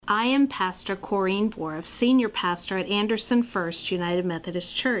I am Pastor Corrine Boroff, Senior Pastor at Anderson First United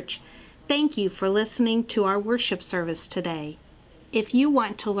Methodist Church. Thank you for listening to our worship service today. If you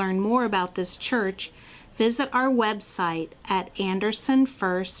want to learn more about this church, visit our website at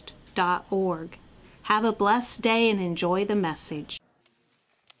andersonfirst.org. Have a blessed day and enjoy the message.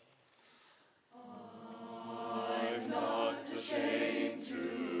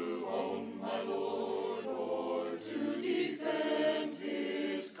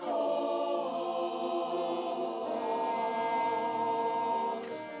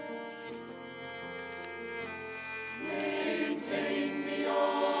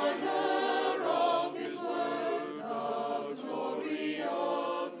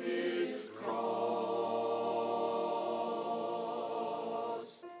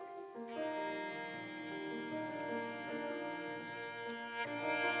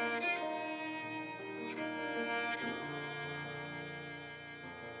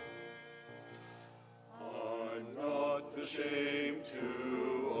 Ashamed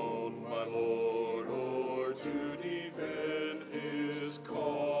to own my Lord or to defend his cause.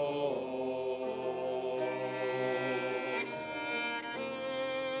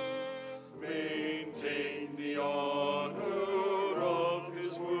 Maintain the honor of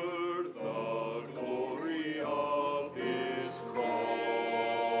his word, the glory of his cross.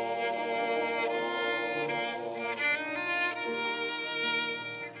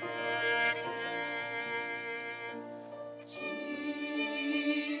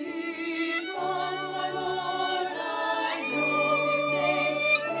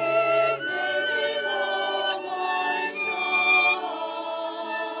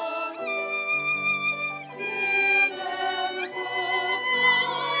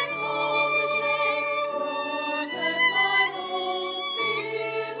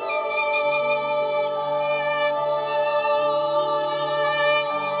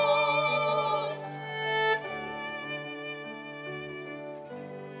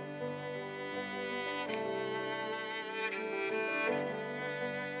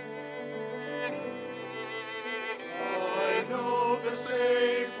 I know that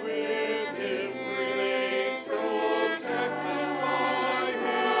safe with him remains, protected by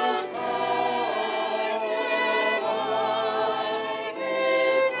his power.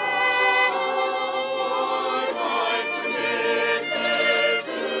 My life committed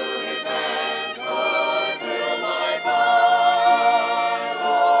to his hands until my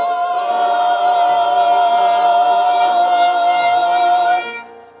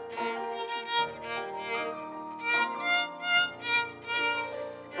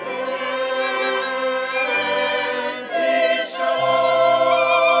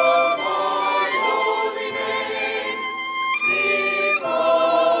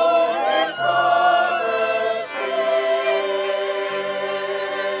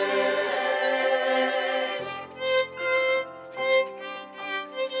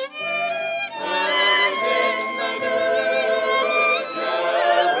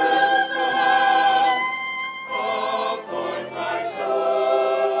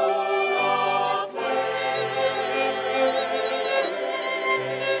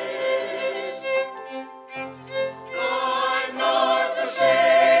I'm not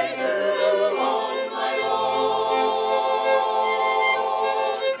ashamed to own my Lord.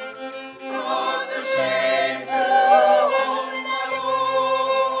 Not ashamed to own my Lord.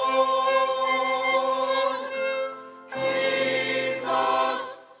 Jesus,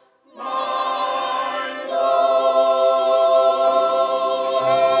 my Lord.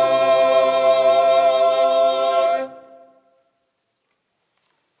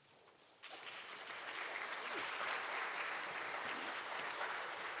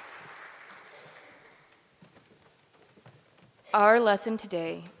 Our lesson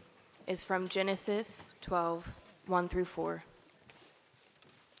today is from Genesis 12, 1 through 4.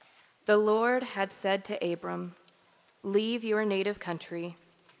 The Lord had said to Abram, "Leave your native country,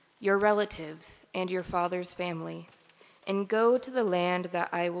 your relatives, and your father's family, and go to the land that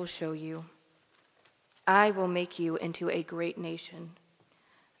I will show you. I will make you into a great nation.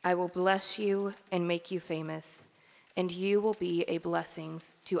 I will bless you and make you famous, and you will be a blessing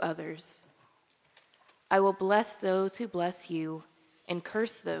to others. I will bless those who bless you, and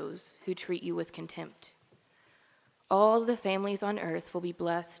curse those who treat you with contempt. All the families on earth will be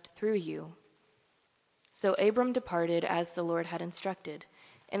blessed through you." So Abram departed as the Lord had instructed,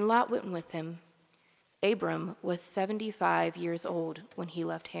 and Lot went with him. Abram was 75 years old when he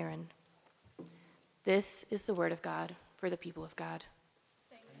left Haran. This is the word of God for the people of God.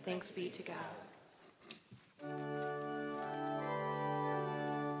 Thanks be to God.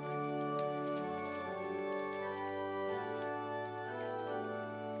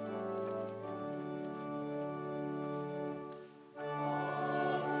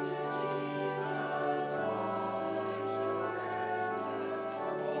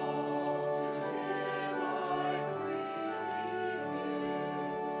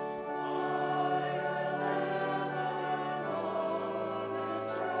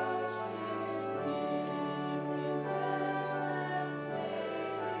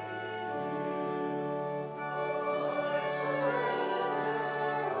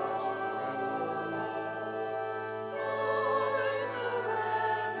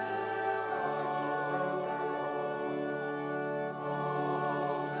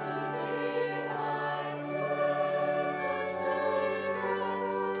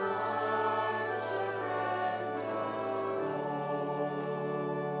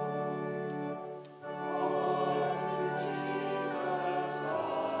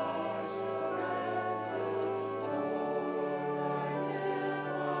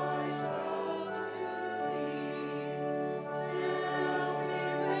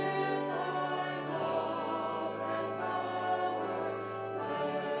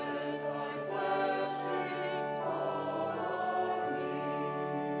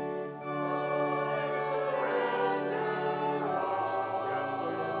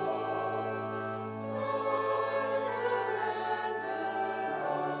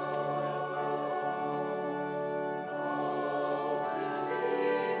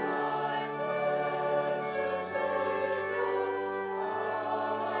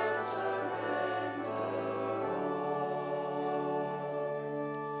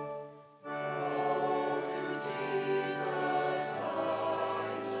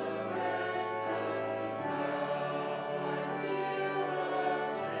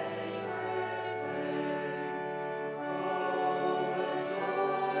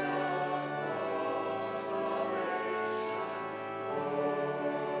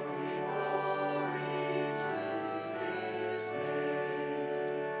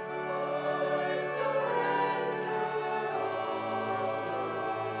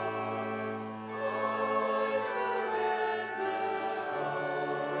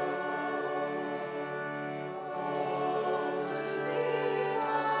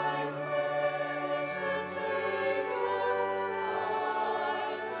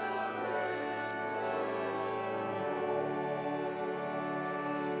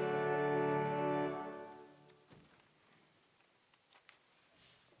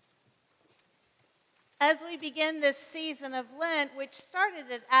 As we begin this season of Lent, which started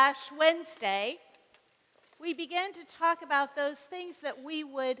at Ash Wednesday, we began to talk about those things that we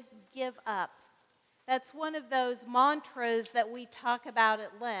would give up. That's one of those mantras that we talk about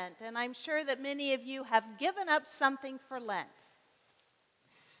at Lent, and I'm sure that many of you have given up something for Lent.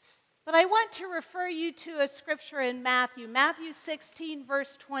 But I want to refer you to a scripture in Matthew. Matthew 16,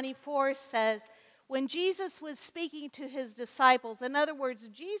 verse 24 says, when Jesus was speaking to his disciples, in other words,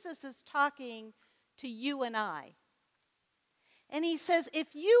 Jesus is talking to you and I. And he says,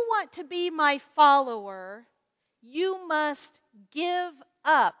 if you want to be my follower, you must give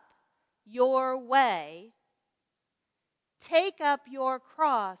up your way, take up your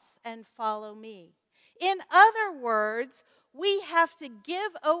cross, and follow me. In other words, we have to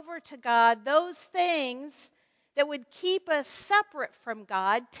give over to God those things that would keep us separate from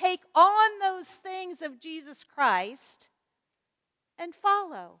God, take on those things of Jesus Christ, and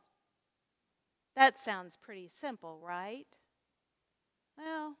follow. That sounds pretty simple, right?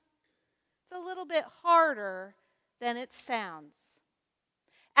 Well, it's a little bit harder than it sounds.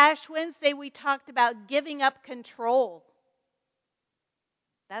 Ash Wednesday, we talked about giving up control.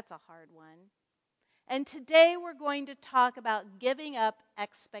 That's a hard one. And today we're going to talk about giving up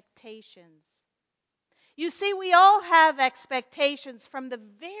expectations. You see, we all have expectations, from the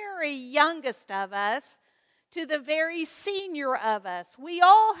very youngest of us to the very senior of us. We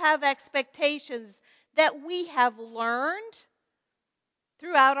all have expectations that we have learned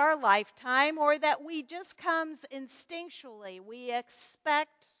throughout our lifetime, or that we just comes instinctually. We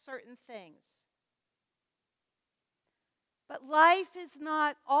expect certain things. But life is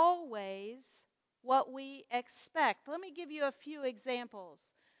not always what we expect. Let me give you a few examples.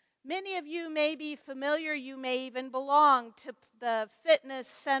 Many of you may be familiar, you may even belong to the fitness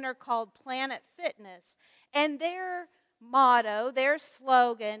center called Planet Fitness. And their motto, their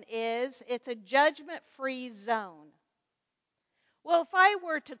slogan is, it's a judgment-free zone. Well, if I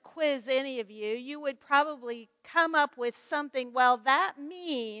were to quiz any of you, you would probably come up with something, well, that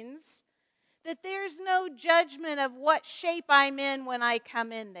means that there's no judgment of what shape I'm in when I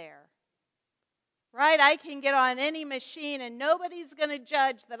come in there. Right? I can get on any machine and nobody's going to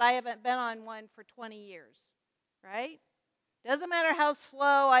judge that I haven't been on one for 20 years. Right? Doesn't matter how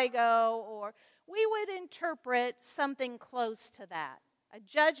slow I go, or we would interpret something close to that. A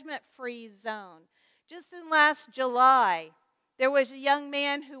judgment-free zone. Just in last July, there was a young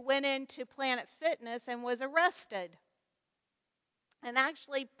man who went into Planet Fitness and was arrested and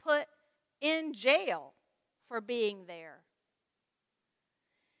actually put in jail for being there.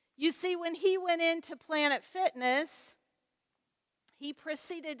 You see, when he went into Planet Fitness, he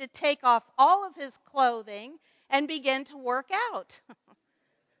proceeded to take off all of his clothing and begin to work out.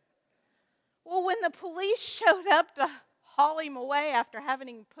 Well, when the police showed up to haul him away after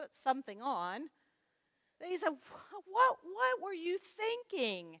having put something on, they said, what were you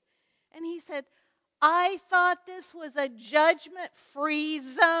thinking? And he said, I thought this was a judgment-free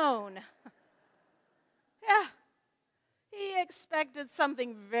zone. Yeah. He expected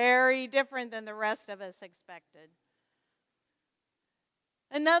something very different than the rest of us expected.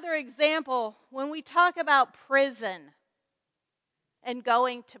 Another example, when we talk about prison and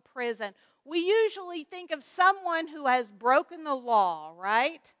going to prison, we usually think of someone who has broken the law,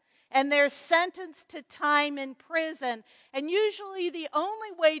 right? And they're sentenced to time in prison. And usually the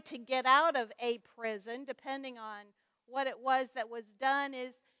only way to get out of a prison, depending on what it was that was done,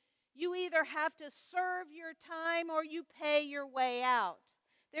 is you either have to serve your time or you pay your way out.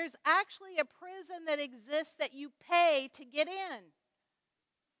 There's actually a prison that exists that you pay to get in.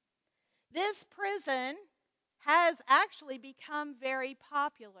 This prison has actually become very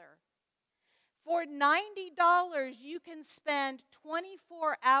popular. For $90, you can spend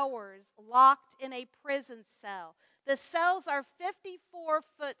 24 hours locked in a prison cell. The cells are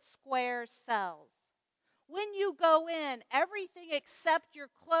 54-foot square cells. When you go in, everything except your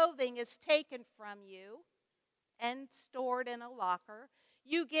clothing is taken from you and stored in a locker.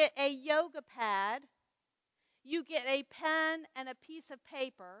 You get a yoga pad. You get a pen and a piece of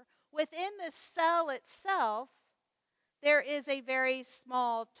paper. Within the cell itself, there is a very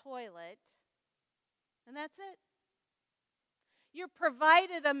small toilet. And that's it. You're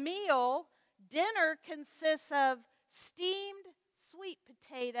provided a meal. Dinner consists of steamed sweet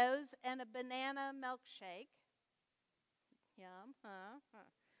potatoes and a banana milkshake. Yum, huh?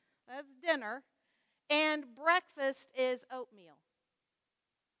 That's dinner. And breakfast is oatmeal.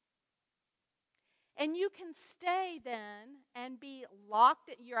 And you can stay then and be locked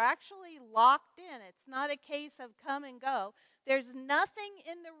in. You're actually locked in. It's not a case of come and go. There's nothing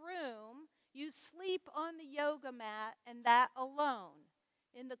in the room. You sleep on the yoga mat, and that alone.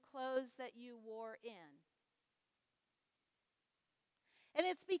 in the clothes that you wore in. And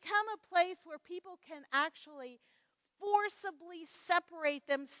it's become a place where people can actually forcibly separate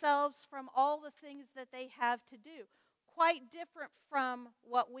themselves from all the things that they have to do. Quite different from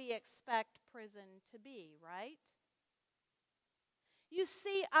what we expect prison to be, right? You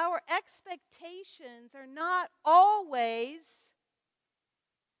see, our expectations are not always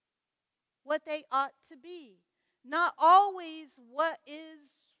what they ought to be. Not always what is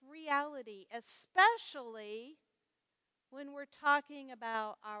reality, especially when we're talking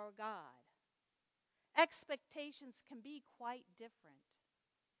about our God. Expectations can be quite different.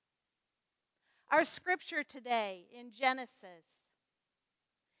 Our scripture today in Genesis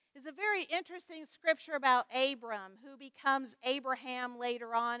is a very interesting scripture about Abram, who becomes Abraham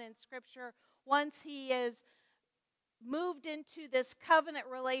later on in scripture once he is moved into this covenant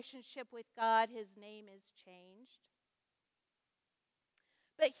relationship with God. His name is changed.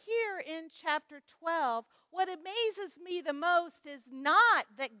 But here in chapter 12, what amazes me the most is not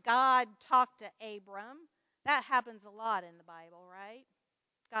that God talked to Abram. That happens a lot in the Bible, right?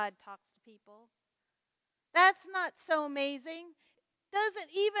 God talks to people. That's not so amazing. Doesn't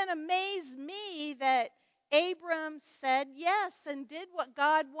even amaze me that Abram said yes and did what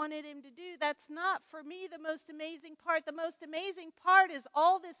God wanted him to do. That's not, for me, the most amazing part. The most amazing part is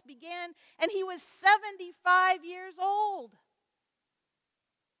all this began, and he was 75 years old.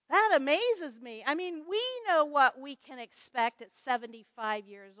 That amazes me. I mean, we know what we can expect at 75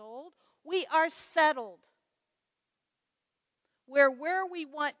 years old. We are settled. We're where we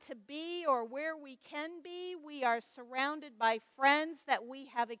want to be or where we can be. We are surrounded by friends that we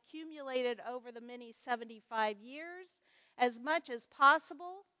have accumulated over the many 75 years as much as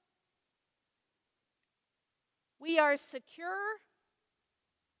possible. We are secure,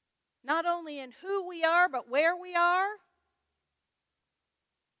 not only in who we are, but where we are.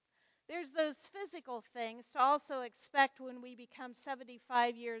 There's those physical things to also expect when we become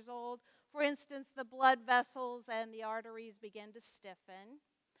 75 years old. For instance, the blood vessels and the arteries begin to stiffen.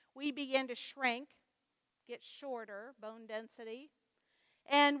 We begin to shrink, get shorter, bone density.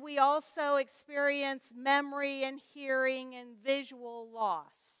 And we also experience memory and hearing and visual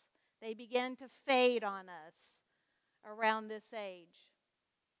loss. They begin to fade on us around this age.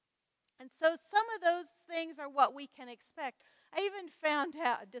 And so some of those things are what we can expect. I even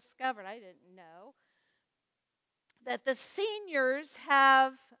discovered, I didn't know, that the seniors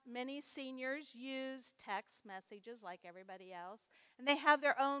many seniors use text messages like everybody else, and they have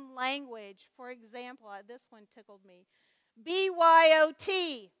their own language. For example, this one tickled me.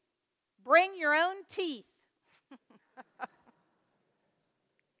 BYOT, bring your own teeth.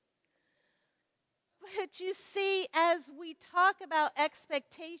 But you see, as we talk about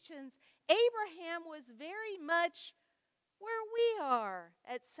expectations, Abraham was very much where we are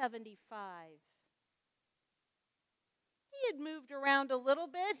at 75. He had moved around a little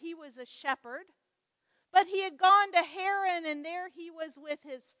bit. He was a shepherd. But he had gone to Haran, and there he was with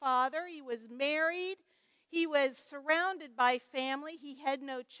his father. He was married. He was surrounded by family. He had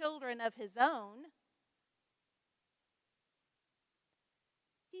no children of his own.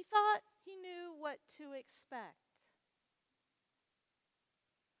 He thought he knew what to expect.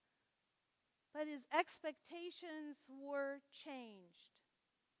 But his expectations were changed.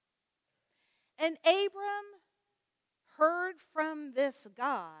 And Abram heard from this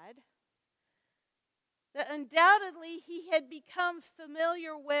God that undoubtedly he had become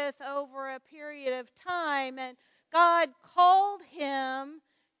familiar with over a period of time, and God called him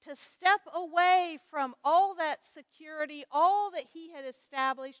to step away from all that security, all that he had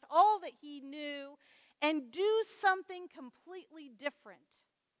established, all that he knew, and do something completely different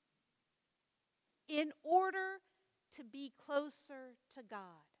in order to be closer to God,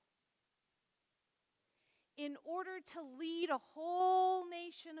 in order to lead a whole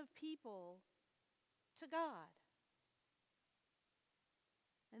nation of people to God.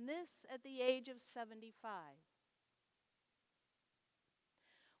 And this at the age of 75.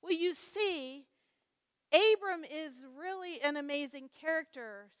 Well, you see, Abram is really an amazing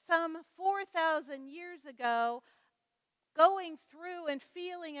character. Some 4,000 years ago, going through and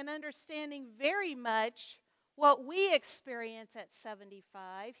feeling and understanding very much what we experience at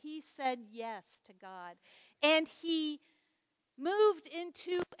 75, he said yes to God. And he moved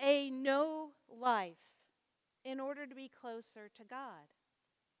into a no life in order to be closer to God.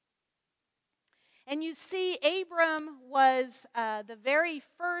 And you see, Abram was the very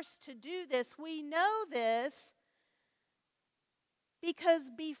first to do this. We know this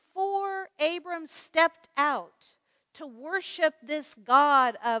because before Abram stepped out to worship this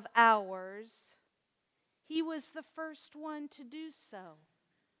God of ours, he was the first one to do so.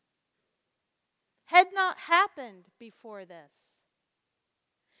 had not happened before this.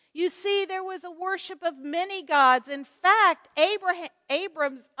 You see, there was a worship of many gods. In fact,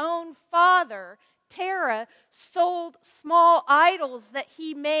 Abram's own father, Terah, sold small idols that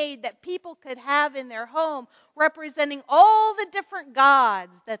he made that people could have in their home, representing all the different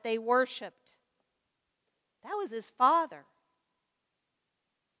gods that they worshiped. That was his father.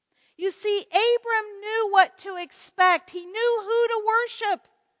 You see, Abram knew what to expect. He knew who to worship.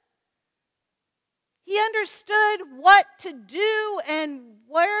 He understood what to do and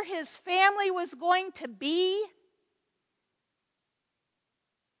where his family was going to be.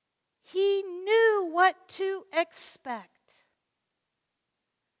 He knew what to expect.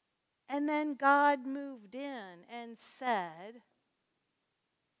 And then God moved in and said,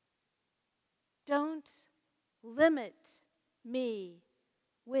 "Don't limit me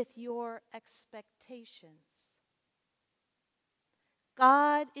with your expectations."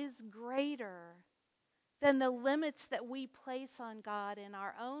 God is greater than the limits that we place on God in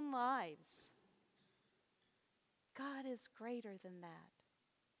our own lives. God is greater than that.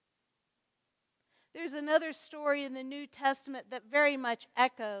 There's another story in the New Testament that very much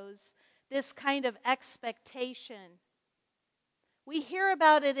echoes this kind of expectation. We hear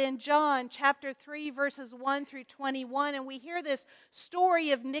about it in John chapter 3, verses 1 through 21, and we hear this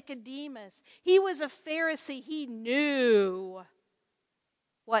story of Nicodemus. He was a Pharisee. He knew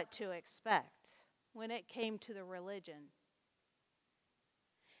what to expect when it came to the religion.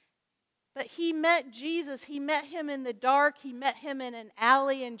 But he met Jesus. He met him in the dark. He met him in an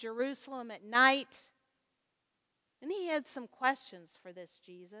alley in Jerusalem at night. And he had some questions for this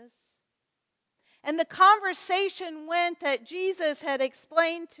Jesus. And the conversation went that Jesus had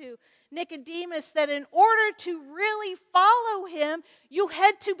explained to Nicodemus that in order to really follow him, you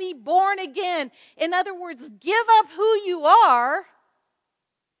had to be born again. In other words, give up who you are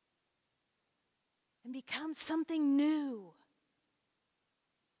and become something new.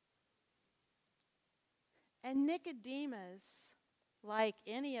 And Nicodemus, like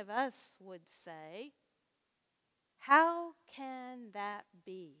any of us would say, how can that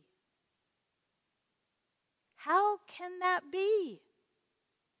be? How can that be?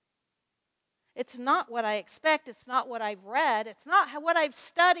 It's not what I expect. It's not what I've read. It's not what I've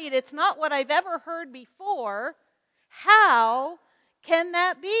studied. It's not what I've ever heard before. How can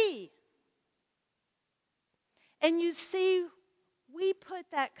that be? And you see, we put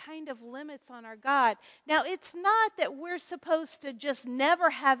that kind of limits on our God. Now, it's not that we're supposed to just never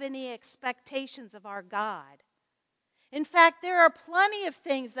have any expectations of our God. In fact, there are plenty of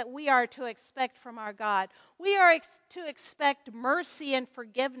things that we are to expect from our God. We are to expect mercy and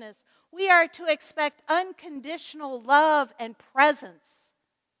forgiveness. We are to expect unconditional love and presence.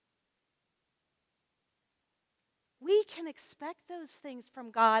 We can expect those things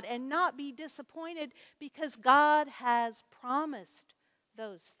from God and not be disappointed because God has promised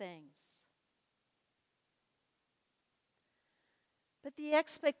those things. But the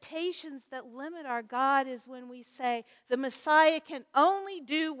expectations that limit our God is when we say, the Messiah can only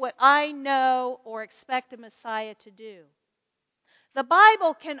do what I know or expect a Messiah to do. The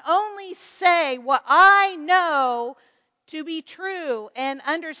Bible can only say what I know to be true and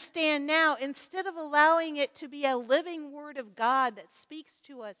understand now, instead of allowing it to be a living word of God that speaks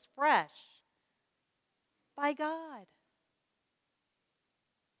to us fresh by God.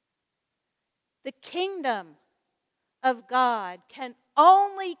 The kingdom of God can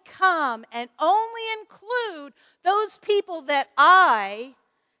only come and only include those people that I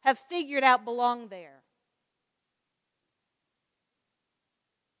have figured out belong there.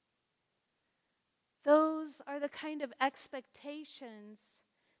 Those are the kind of expectations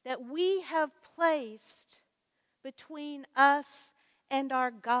that we have placed between us and our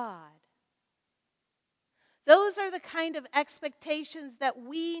God. Those are the kind of expectations that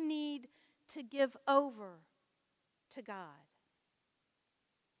we need to give over to God.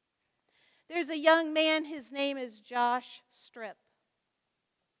 There's a young man, his name is Josh Strip.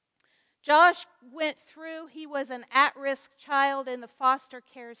 Josh went through, he was an at-risk child in the foster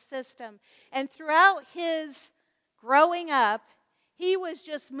care system. And throughout his growing up, he was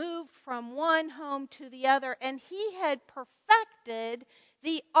just moved from one home to the other. And he had perfected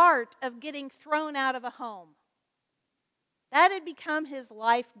the art of getting thrown out of a home. That had become his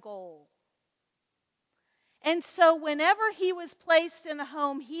life goal. And so whenever he was placed in a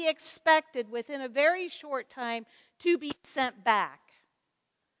home, he expected within a very short time to be sent back.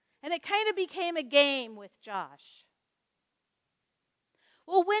 And it kind of became a game with Josh.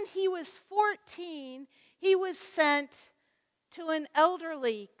 Well, when he was 14, he was sent to an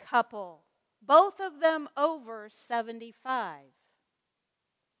elderly couple, both of them over 75.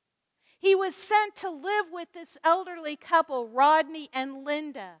 He was sent to live with this elderly couple, Rodney and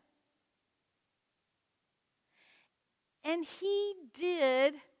Linda. And he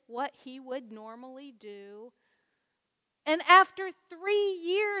did what he would normally do. And after 3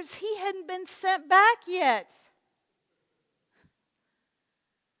 years, he hadn't been sent back yet.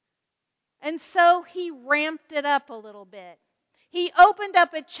 And so he ramped it up a little bit. He opened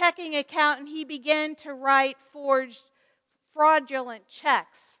up a checking account and he began to write forged, fraudulent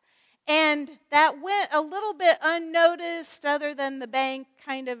checks. And that went a little bit unnoticed, other than the bank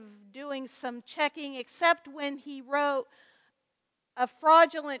kind of doing some checking, except when he wrote a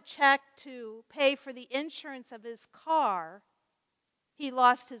fraudulent check to pay for the insurance of his car. He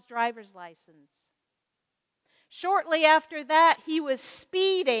lost his driver's license. Shortly after that, he was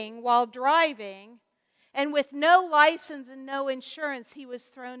speeding while driving, and with no license and no insurance, he was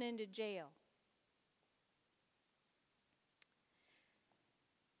thrown into jail.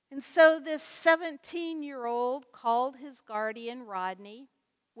 And so this 17-year-old called his guardian, Rodney,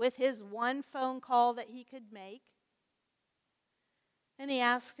 with his one phone call that he could make. And he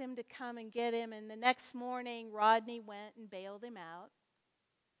asked him to come and get him. And the next morning, Rodney went and bailed him out.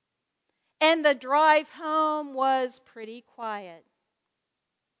 And the drive home was pretty quiet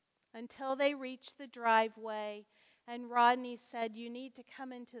until they reached the driveway. And Rodney said, "You need to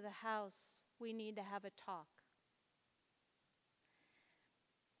come into the house. We need to have a talk."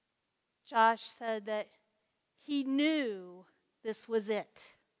 Josh said that he knew this was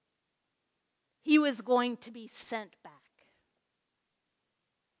it. He was going to be sent back.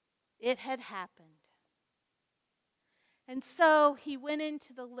 It had happened. And so he went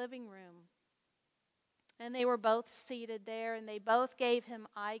into the living room, and they were both seated there, and they both gave him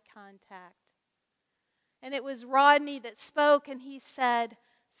eye contact. And it was Rodney that spoke, and he said,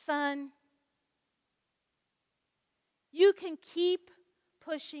 "Son, you can keep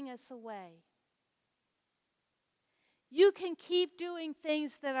pushing us away. You can keep doing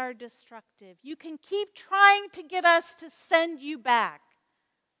things that are destructive. You can keep trying to get us to send you back.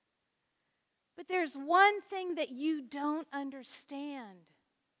 But there's one thing that you don't understand.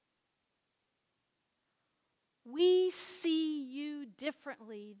 We see you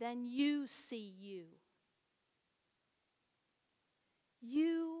differently than you see you.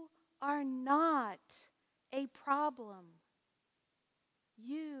 You are not a problem.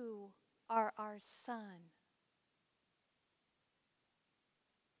 You are our son."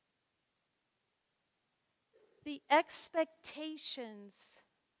 The expectations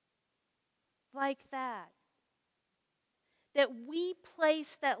like that we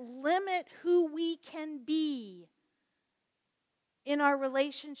place that limit who we can be in our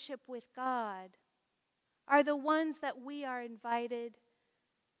relationship with God, are the ones that we are invited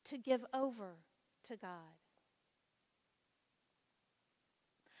to give over to God.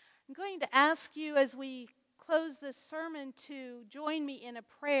 I'm going to ask you as we close this sermon to join me in a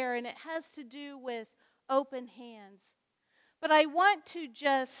prayer, and it has to do with open hands. But I want to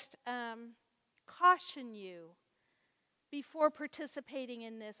just caution you before participating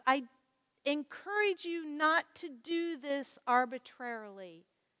in this. I encourage you not to do this arbitrarily.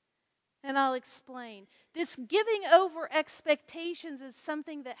 And I'll explain. This giving over expectations is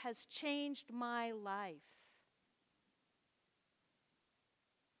something that has changed my life.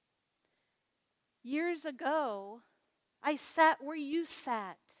 Years ago, I sat where you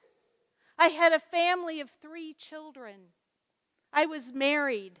sat. I had a family of 3 children. I was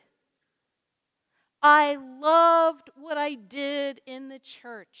married. I loved what I did in the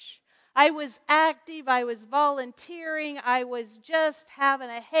church. I was active. I was volunteering. I was just having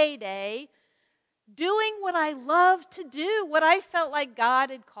a heyday, doing what I loved to do, what I felt like God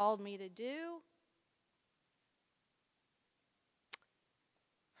had called me to do.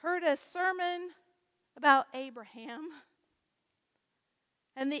 Heard a sermon about Abraham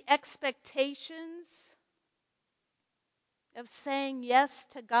and the expectations of saying yes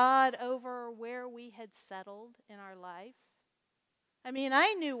to God over where we had settled in our life. I mean,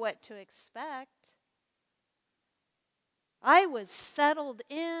 I knew what to expect. I was settled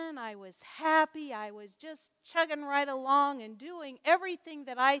in. I was happy. I was just chugging right along and doing everything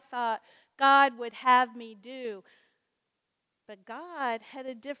that I thought God would have me do. But God had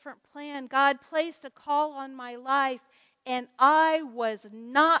a different plan. God placed a call on my life, and I was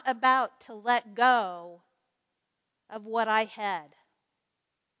not about to let go of what I had.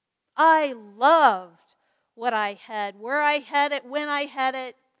 I loved what I had, where I had it, when I had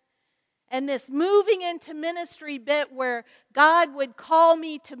it. And this moving into ministry bit where God would call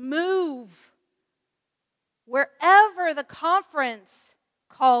me to move wherever the conference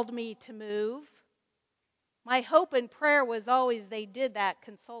called me to move. My hope and prayer was always they did that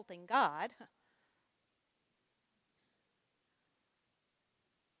consulting God.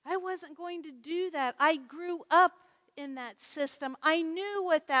 I wasn't going to do that. I grew up in that system. I knew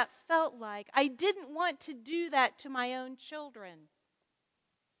what that felt like. I didn't want to do that to my own children.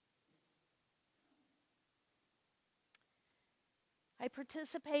 I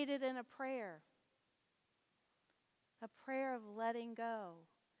participated in a prayer of letting go,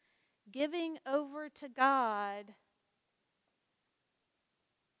 giving over to God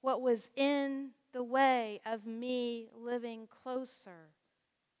what was in the way of me living closer,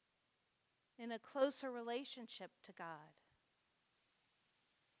 in a closer relationship to God.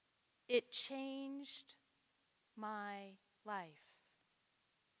 It changed my life.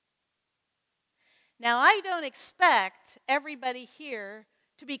 Now, I don't expect everybody here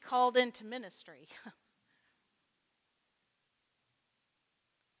to be called into ministry.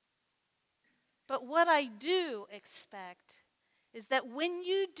 But what I do expect is that when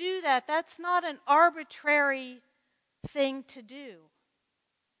you do that, that's not an arbitrary thing to do.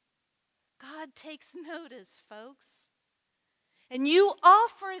 God takes notice, folks. And you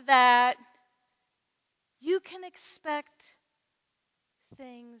offer that, you can expect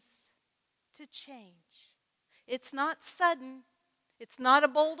things to change. It's not sudden. It's not a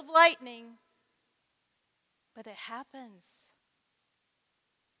bolt of lightning. But it happens.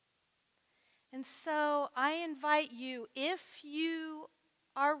 And so I invite you, if you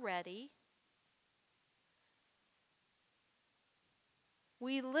are ready,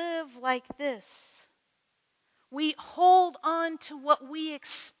 we live like this. We hold on to what we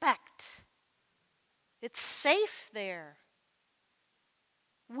expect. It's safe there.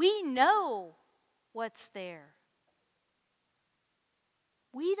 We know what's there.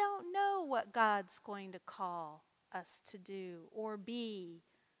 We don't know what God's going to call us to do or be.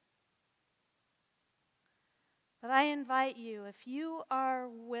 But I invite you, if you are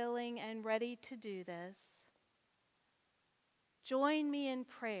willing and ready to do this, join me in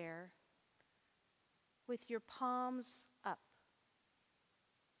prayer with your palms up.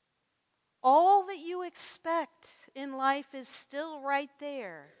 All that you expect in life is still right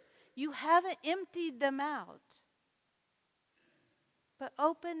there. You haven't emptied them out. But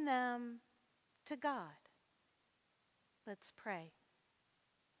open them to God. Let's pray.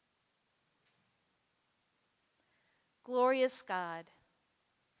 Glorious God,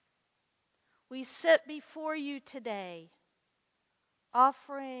 we sit before you today,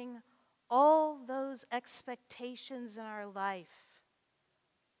 offering all those expectations in our life,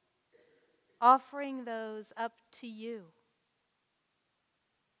 offering those up to you,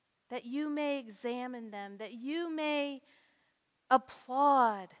 that you may examine them, that you may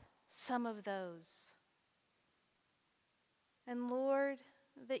applaud some of those. And Lord,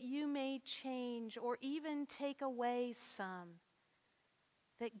 that you may change or even take away some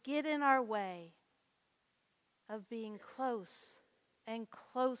that get in our way of being close and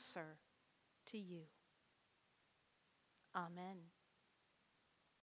closer to you. Amen.